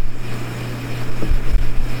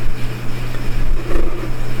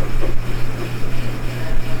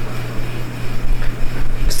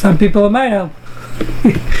some people it might help.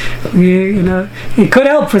 It could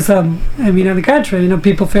help for some. On the contrary,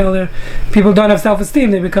 people people don't have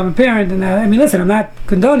self-esteem. They become a parent, and listen, I'm not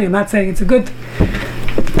condoning. I'm not saying it's a good thing.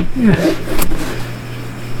 Yeah.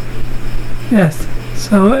 Yes.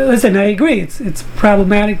 So listen, I agree. It's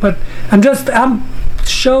problematic, but I'm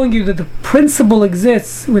showing you that the principle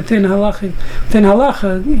exists within halacha,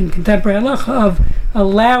 in contemporary halacha, of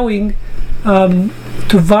allowing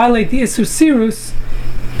to violate the Isur Sirus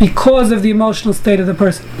because of the emotional state of the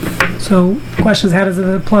person. So the question is, how does it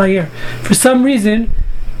apply here? For some reason,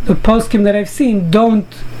 the poskim that I've seen don't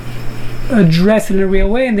address it in a real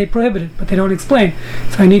way, and they prohibit it, but they don't explain.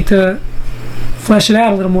 So I need to flesh it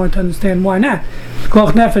out a little more to understand why not.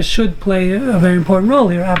 Koach Nefesh should play a very important role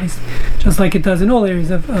here, obviously, just like it does in all areas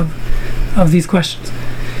of these questions.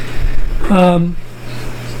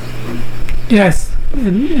 Yes,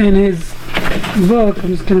 in his book, I'm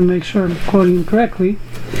just going to make sure I'm quoting him correctly.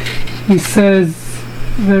 He says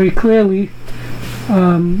very clearly,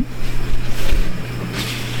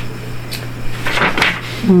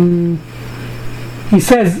 he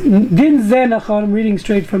says, Din Ze Nachon, I'm reading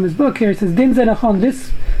straight from his book here, he says, Din Ze Nachon,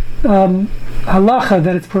 this halacha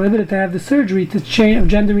that it's prohibited to have the surgery to change of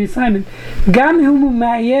gender reassignment, Gam Humu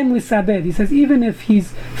Ma'ayem Lisabed, he says, even if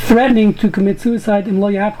he's threatening to commit suicide, Im Lo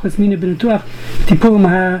Yahapchas Mina B'Netuach Tipulum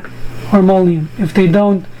HaHormonium, if they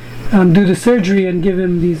don't do the surgery and give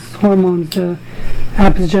him these hormones, the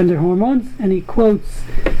opposite gender hormones. And he quotes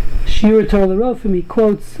Shira Torah L'Rofim, he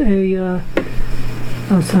quotes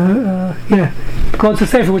quotes a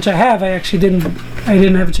sefer, which I actually didn't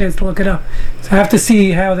have a chance to look it up, so I have to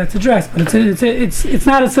see how that's addressed. But it's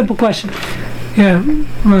not a simple question. Yeah.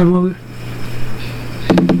 Well,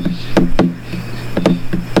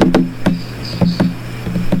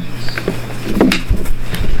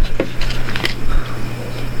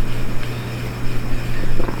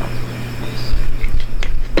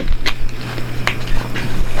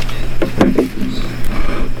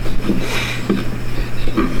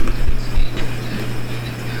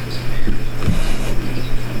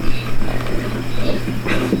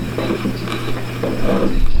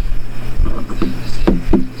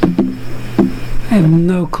 I have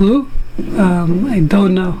no clue. I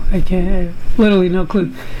don't know. I can't. Literally no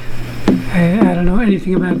clue. I don't know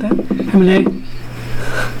anything about that.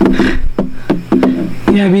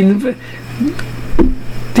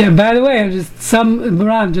 By the way, I'm just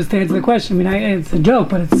Baran, just to answer the question. It's a joke,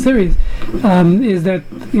 but it's serious. Is that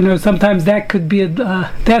sometimes that could be a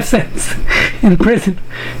death sentence in prison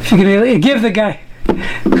if you can give the guy.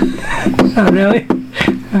 Oh, really?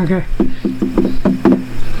 Okay.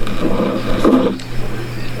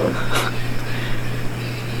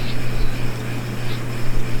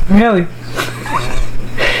 Really?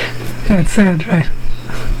 That's sad, right?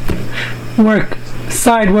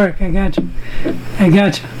 Side work, I got you.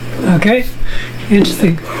 Okay?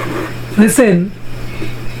 Interesting. Listen,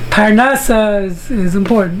 Parnasa is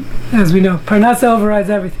important, as we know. Parnasa overrides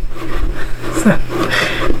everything. So,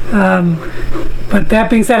 but that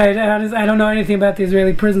being said, I don't know anything about the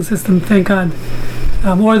Israeli prison system, thank God.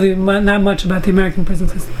 Or not much about the American prison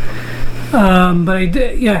system. But I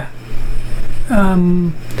did, yeah.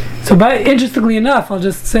 Interestingly enough, I'll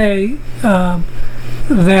just say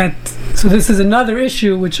that. So this is another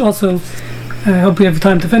issue, which also I hope we have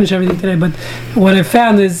time to finish everything today. But what I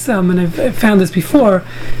found is, and I've found this before,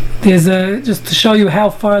 there's just to show you how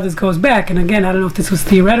far this goes back. And again, I don't know if this was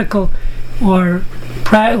theoretical or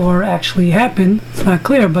actually happened. It's not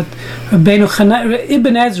clear. But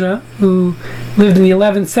Ibn Ezra, who lived in the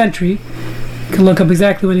 11th century, you can look up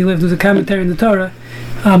exactly when he lived. There's a commentary in the Torah.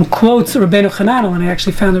 Quotes Rabbeinu Hananel, and I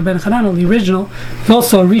actually found Rabbeinu Hananel, the original. There's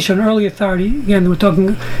also a Rishon, early authority. Again, we're talking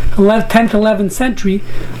 10th, 11th century,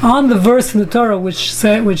 on the verse in the Torah which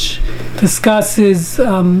discusses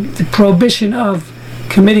the prohibition of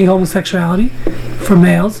committing homosexuality for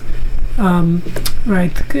males.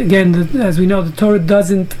 Right? Again, as we know, the Torah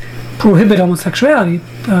doesn't prohibit homosexuality.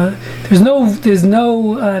 There's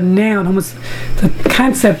no noun. The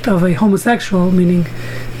concept of a homosexual, meaning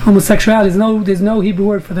homosexuality. There's no Hebrew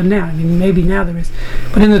word for the noun. I mean, maybe now there is,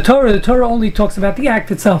 but in the Torah only talks about the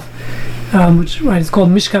act itself, which is called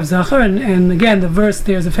Mishkav Zachar. And again, the verse,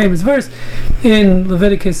 there's a famous verse in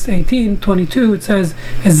Leviticus 18:22. It says,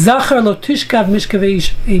 "Zachar lo tishkav mishkav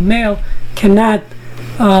ish." A male cannot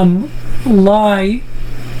lie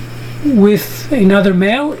with another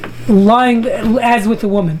male, lying as with a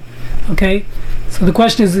woman. Okay, so the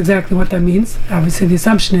question is exactly what that means. Obviously, the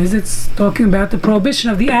assumption is it's talking about the prohibition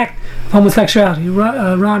of the act of homosexuality.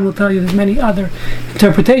 Ron will tell you there's many other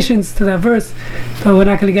interpretations to that verse, so we're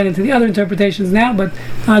not going to get into the other interpretations now. But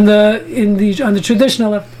on the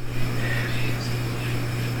traditional level.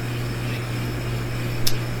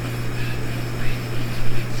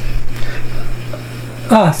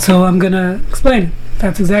 So I'm going to explain it.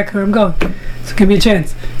 That's exactly where I'm going. So give me a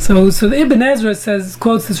chance. So the Ibn Ezra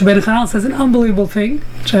quotes this Rabbeinu Chananel, says an unbelievable thing,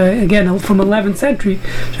 which again, from 11th century,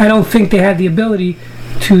 which I don't think they had the ability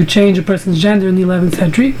to change a person's gender in the 11th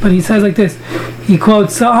century, but he says like this. He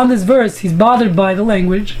quotes, on this verse, he's bothered by the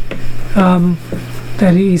language,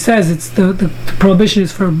 that he says it's the prohibition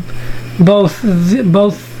is for both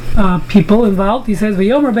people involved. He says,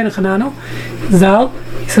 V'yomer Rabbeinu Chananel, Zal,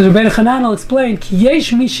 he says, Rabbeinu Chananel explained, Ki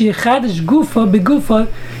yesh mi sheyichadesh gufa begufa.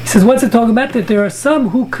 He says, what's it talking about? That there are some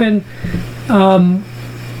who can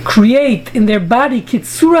create in their body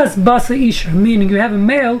kitsuras basa isha, meaning you have a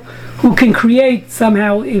male who can create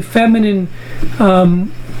somehow a feminine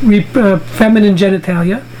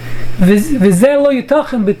genitalia. V'zeh lo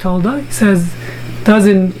yitachem betolda. He says,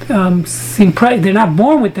 doesn't seem they're not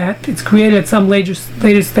born with that. It's created at some later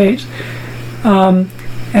stage,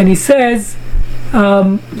 and he says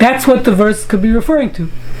that's what the verse could be referring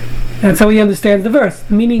to. That's how he understands the verse.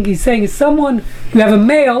 Meaning, he's saying is someone, you have a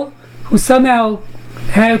male who somehow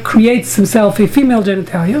creates himself a female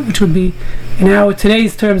genitalia, which would be, in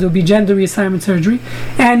today's terms, it would be gender reassignment surgery,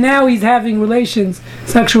 and now he's having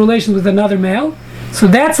sexual relations with another male. So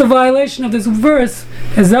that's a violation of this verse.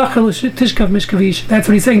 That's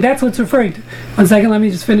what he's saying. That's what it's referring to. 1 second, let me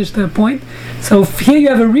just finish the point. So here you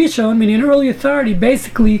have a Rishon, meaning an early authority,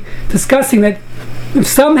 basically discussing that if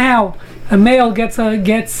somehow a male gets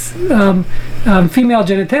female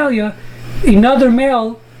genitalia, another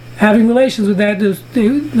male having relations with that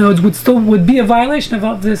would be a violation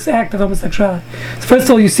of this act of homosexuality. So first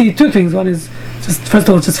of all, you see two things. One is first of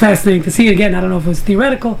all, it's just fascinating to see. Again, I don't know if it was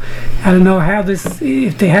theoretical. I don't know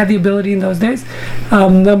if they had the ability in those days.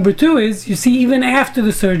 Number two is, you see, even after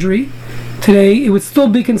the surgery, today, it would still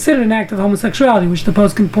be considered an act of homosexuality, which the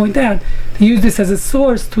post can point out. They use this as a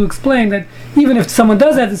source to explain that even if someone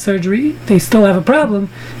does have the surgery, they still have a problem,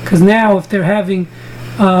 because now if they're having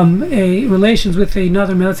relations with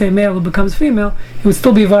another male, let's say a male who becomes female, it would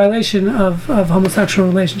still be a violation of homosexual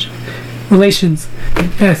relations.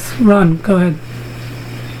 Yes, Ron, go ahead.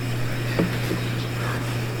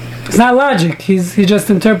 It's not logic. He's just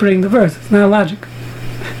interpreting the verse. It's not logic.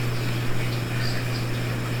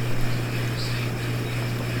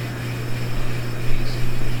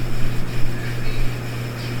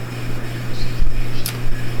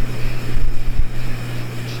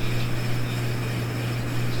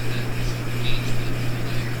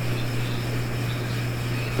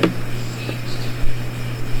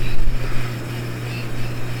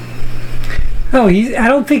 No, I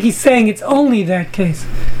don't think he's saying it's only that case.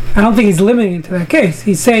 I don't think he's limiting it to that case.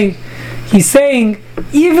 He's saying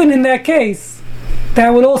even in that case,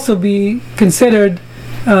 that would also be considered.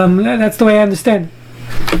 That's the way I understand it.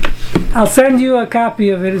 I'll send you a copy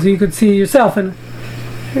of it so you could see yourself. And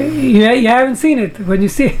you haven't seen it. When you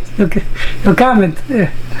see it, you'll comment.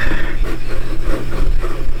 Yeah.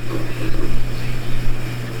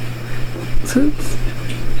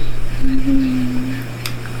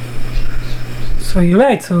 So you're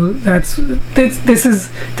right. So this is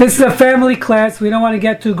a family class. We don't want to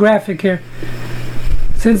get too graphic here.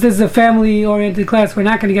 Since this is a family-oriented class, we're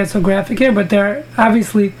not going to get so graphic here. But there are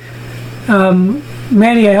obviously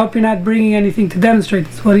Manny. I hope you're not bringing anything to demonstrate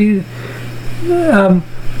this. What do you?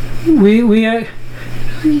 We are.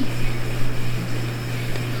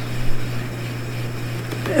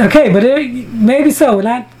 Okay, but maybe so. We're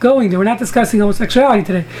not going there. We're not discussing homosexuality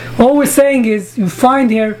today. All we're saying is you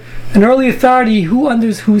find here an early authority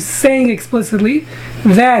who's saying explicitly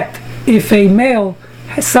that if a male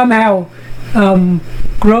somehow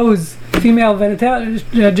grows female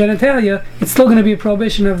genitalia, it's still going to be a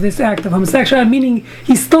prohibition of this act of homosexuality, meaning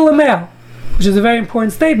he's still a male, which is a very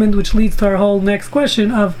important statement, which leads to our whole next question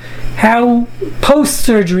of how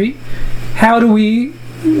post-surgery,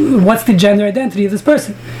 what's the gender identity of this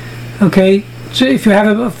person? Okay, so if you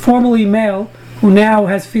have a formerly male who now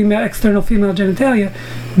has external female genitalia,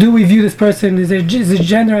 do we view this person as his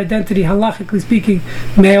gender identity, halachically speaking,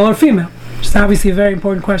 male or female? Which is obviously a very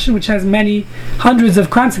important question, which has many hundreds of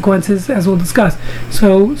consequences, as we'll discuss.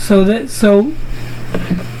 So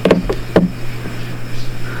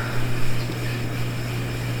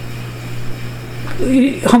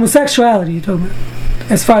homosexuality, you're talking about.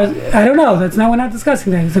 As far as, I don't know, we're not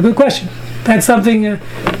discussing that. It's a good question. That's something,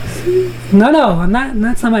 that's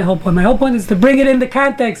not my whole point. My whole point is to bring it in the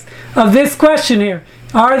context of this question here.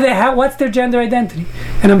 What's their gender identity?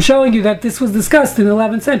 And I'm showing you that this was discussed in the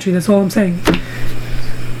 11th century, that's all I'm saying.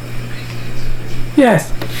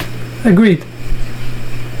 Yes, agreed.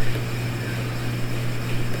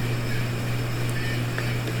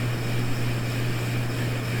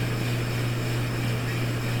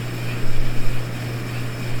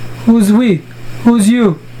 Who's we? Who's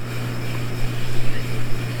you?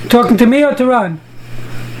 Talking to me or to Ron?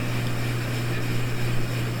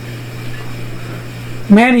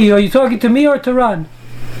 Manny, are you talking to me or to Ron?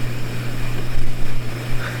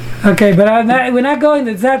 Okay, but we're not going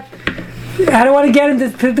to that. I don't want to get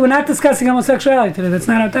into. We're not discussing homosexuality today. That's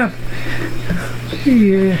not our topic.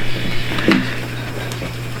 Yeah.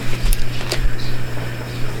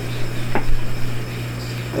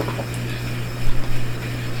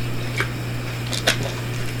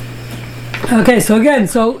 Okay, so again,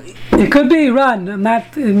 it could be Ron.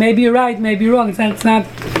 Maybe you're right, maybe you're wrong. That's not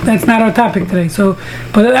our topic today.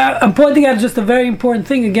 But I'm pointing out just a very important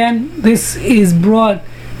thing. Again, this is brought.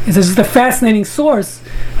 It's just a fascinating source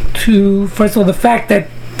to, first of all, the fact that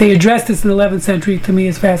they addressed this in the 11th century, to me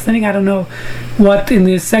is fascinating. I don't know what in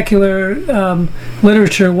the secular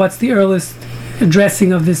literature, what's the earliest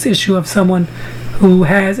addressing of this issue of someone who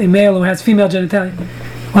has a male who has female genitalia.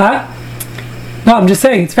 What? No, I'm just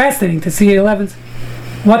saying, it's fascinating to see 11th.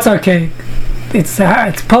 What's archaic? It's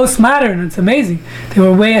postmodern. It's amazing. They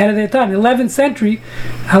were way ahead of their time. 11th century,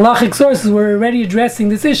 halachic sources were already addressing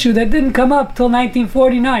this issue that didn't come up till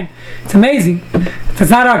 1949. It's amazing. It's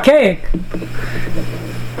not archaic.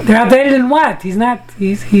 They're outdated in what? He's not.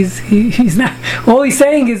 All he's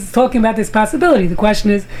saying is talking about this possibility. The question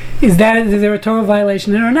is there a Torah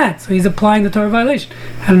violation or not? So he's applying the Torah violation.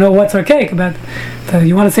 I don't know what's archaic about it.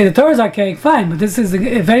 You want to say the Torah is archaic, fine. But this is,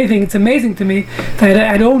 if anything, it's amazing to me that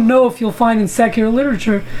I don't know if you'll find in secular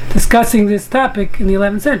literature discussing this topic in the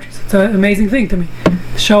 11th century. So it's an amazing thing to me.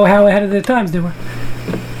 To show how ahead of their times they were.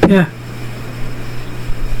 Yeah.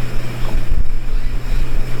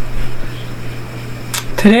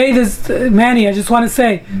 Today, Manny, I just want to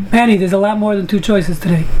say, Manny, there's a lot more than two choices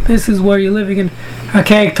today. This is where you're living in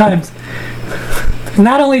archaic times. There's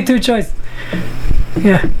not only two choices.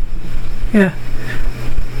 Yeah.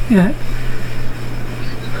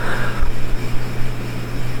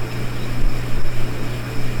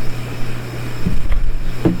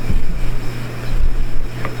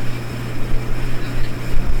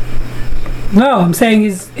 No, I'm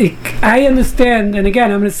saying I understand, and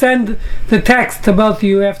again, I'm going to send the text to both of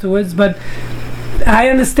you afterwards, but I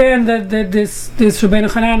understand that this Rabbeinu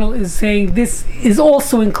Hananel is saying this is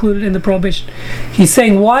also included in the prohibition. He's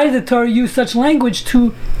saying, why did the Torah use such language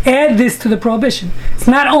to add this to the prohibition? It's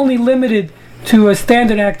not only limited to a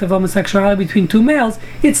standard act of homosexuality between two males,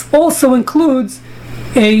 it also includes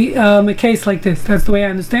a case like this. That's the way I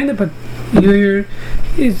understand it, but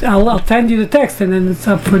I'll send you the text and then it's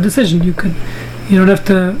up for decision. You don't have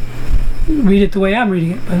to read it the way I'm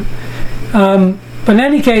reading it, but in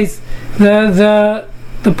any case, the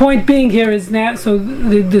point being here is now, so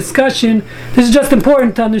the discussion, this is just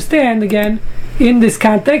important to understand again in this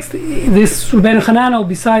context. This Rabbeinu Hananel,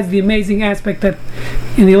 besides the amazing aspect that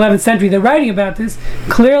in the 11th century they're writing about this,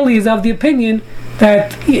 clearly is of the opinion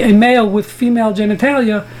that a male with female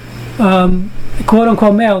genitalia,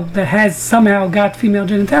 quote-unquote male that has somehow got female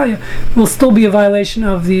genitalia, will still be a violation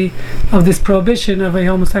of this prohibition of a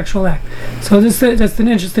homosexual act. So that's an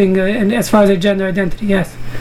interesting, and as far as their gender identity, yes.